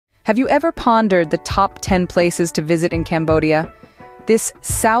Have you ever pondered the top 10 places to visit in Cambodia? This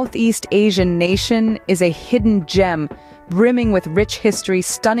Southeast Asian nation is a hidden gem, brimming with rich history,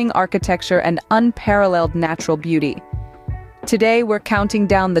 stunning architecture, and unparalleled natural beauty. Today, we're counting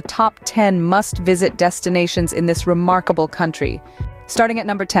down the top 10 must-visit destinations in this remarkable country. Starting at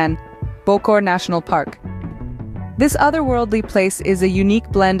number 10, Bokor National Park. This otherworldly place is a unique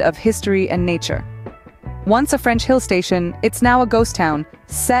blend of history and nature. Once a French hill station, it's now a ghost town,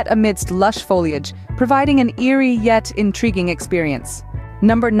 set amidst lush foliage, providing an eerie yet intriguing experience.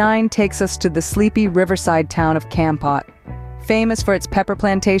 Number 9 takes us to the sleepy riverside town of Kampot. Famous for its pepper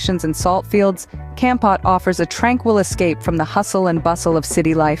plantations and salt fields, Kampot offers a tranquil escape from the hustle and bustle of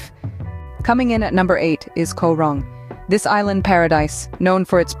city life. Coming in at number 8 is Koh Rong. This island paradise, known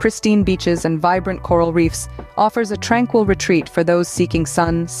for its pristine beaches and vibrant coral reefs, offers a tranquil retreat for those seeking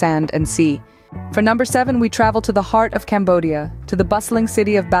sun, sand, and sea. For number 7, we travel to the heart of Cambodia, to the bustling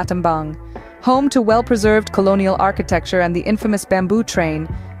city of Battambang. Home to well-preserved colonial architecture and the infamous bamboo train,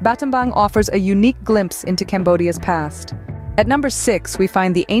 Battambang offers a unique glimpse into Cambodia's past. At number 6, we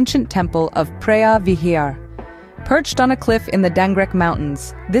find the ancient temple of Preah Vihear. Perched on a cliff in the Dangrek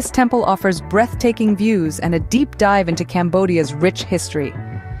Mountains, this temple offers breathtaking views and a deep dive into Cambodia's rich history.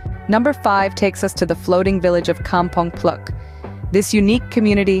 Number 5 takes us to the floating village of Kampong Pluk. This unique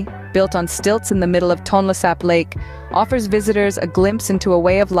community, built on stilts in the middle of Tonle Lake, offers visitors a glimpse into a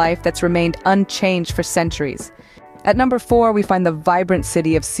way of life that's remained unchanged for centuries. At number 4, we find the vibrant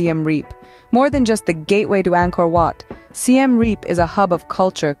city of Siem Reap. More than just the gateway to Angkor Wat, Siem Reap is a hub of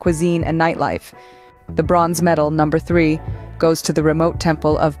culture, cuisine, and nightlife. The bronze medal, number 3, goes to the remote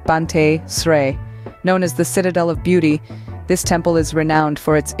temple of Bante Sre. Known as the Citadel of Beauty, this temple is renowned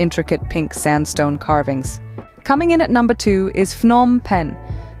for its intricate pink sandstone carvings. Coming in at number 2 is Phnom Penh,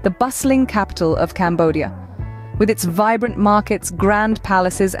 the bustling capital of Cambodia. With its vibrant markets, grand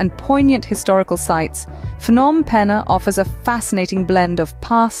palaces, and poignant historical sites, Phnom Penh offers a fascinating blend of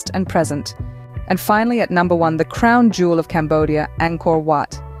past and present. And finally, at number 1, the crown jewel of Cambodia, Angkor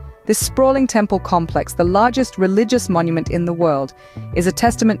Wat. This sprawling temple complex, the largest religious monument in the world, is a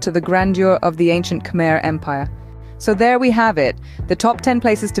testament to the grandeur of the ancient Khmer Empire. So there we have it, the top 10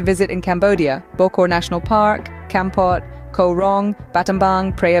 places to visit in Cambodia: Bokor National Park, Kampot, Koh Rong,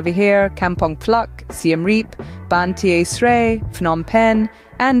 Battambang, Preah Vihear, Kampong Pluk, Siem Reap, Ban Tie Sre, Phnom Penh,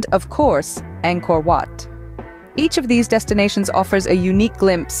 and, of course, Angkor Wat. Each of these destinations offers a unique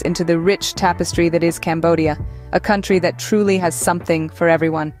glimpse into the rich tapestry that is Cambodia, a country that truly has something for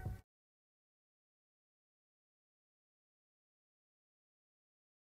everyone.